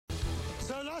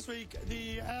Last week,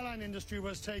 the airline industry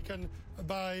was taken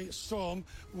by storm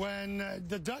when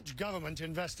the Dutch government took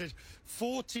a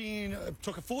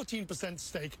 14%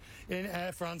 stake in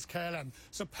Air France-KLM,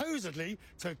 supposedly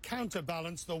to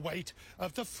counterbalance the weight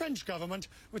of the French government,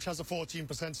 which has a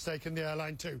 14% stake in the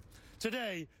airline too.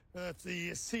 Today,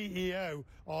 the CEO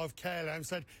of KLM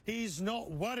said he's not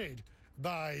worried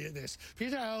by this.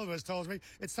 Pieter Elbers told me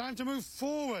it's time to move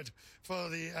forward for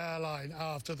the airline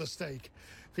after the stake.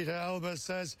 Pieter Elbers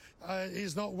says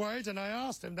he's not worried, and I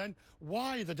asked him then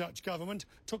why the Dutch government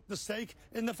took the stake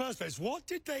in the first place. What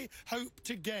did they hope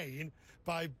to gain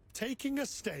by taking a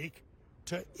stake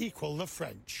to equal the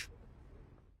French?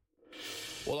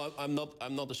 Well, I'm not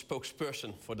a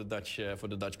spokesperson for the Dutch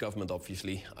government,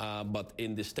 obviously. But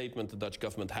in the statement the Dutch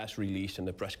government has released in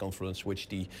the press conference, which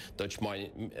the Dutch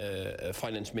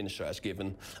finance minister has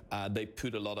given, they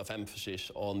put a lot of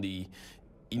emphasis on the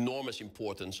enormous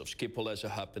importance of Schiphol as a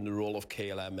hub and the role of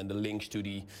KLM and the links to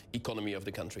the economy of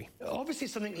the country. Obviously,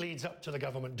 something leads up to the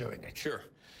government doing it. Sure.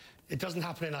 It doesn't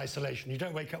happen in isolation. You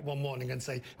don't wake up one morning and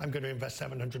say, I'm going to invest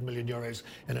 700 million euros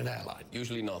in an airline.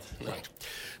 Usually not. No. Right.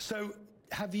 So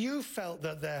have you felt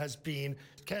that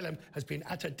KLM has been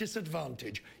at a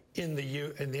disadvantage in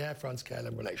the Air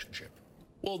France-KLM relationship?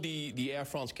 Well, the Air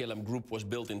France-KLM group was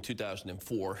built in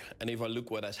 2004, and if I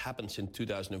look what has happened since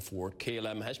 2004,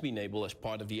 KLM has been able, as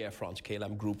part of the Air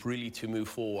France-KLM group, really to move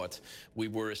forward. We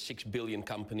were a 6 billion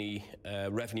company,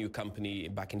 revenue company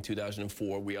back in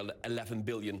 2004. We are an 11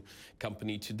 billion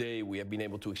company today. We have been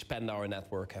able to expand our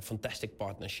network, have fantastic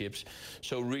partnerships.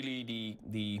 So really,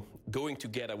 the going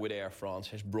together with Air France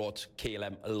has brought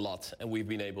KLM a lot, and we've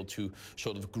been able to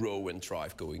sort of grow and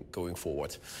thrive going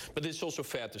forward. But it's also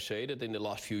fair to say that in the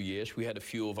last few years, we had a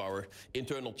few of our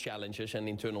internal challenges and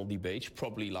internal debates.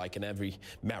 Probably like in every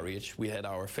marriage, we had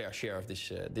our fair share of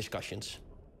these discussions.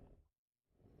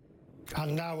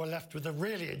 And now we're left with a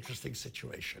really interesting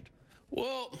situation.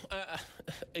 Well,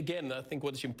 again, I think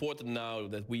what is important now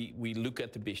that we look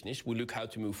at the business, we look how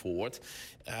to move forward.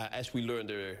 As we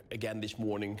learned again this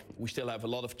morning, we still have a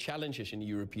lot of challenges in the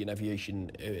European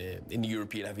aviation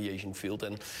field,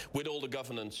 and with all the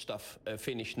governance stuff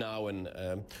finished now and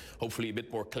hopefully a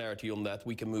bit more clarity on that,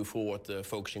 we can move forward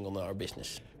focusing on our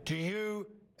business. Do you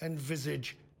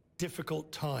envisage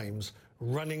difficult times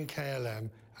running KLM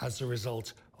as a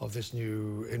result of this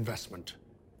new investment?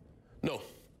 No.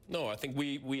 No, I think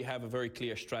we have a very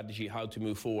clear strategy how to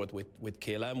move forward with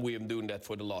KLM. We have been doing that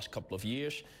for the last couple of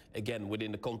years, again,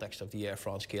 within the context of the Air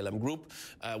France-KLM group.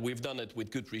 We've done it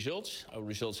with good results. Our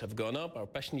results have gone up, our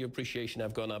passenger appreciation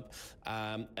have gone up,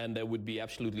 and there would be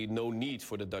absolutely no need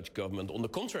for the Dutch government, on the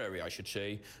contrary, I should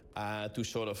say, to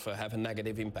sort of have a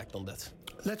negative impact on that.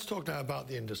 Let's talk now about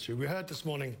the industry. We heard this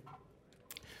morning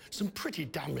some pretty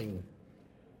damning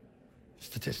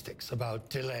statistics about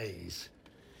delays,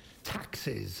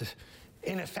 taxes,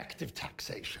 ineffective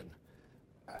taxation.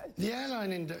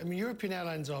 European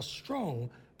airlines are strong,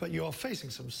 but you're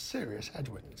facing some serious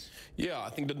headwinds. Yeah,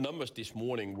 I think the numbers this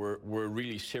morning were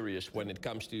really serious when it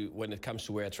comes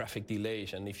to air traffic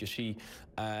delays. And if you see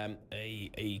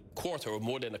a quarter or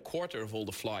more than a quarter of all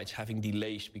the flights having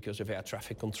delays because of air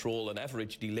traffic control and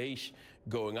average delays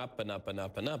going up and up and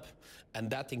up and up, and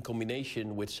that in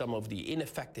combination with some of the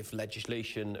ineffective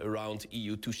legislation around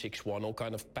EU 261, all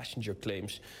kind of passenger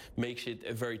claims, makes it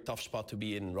a very tough spot to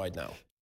be in right now.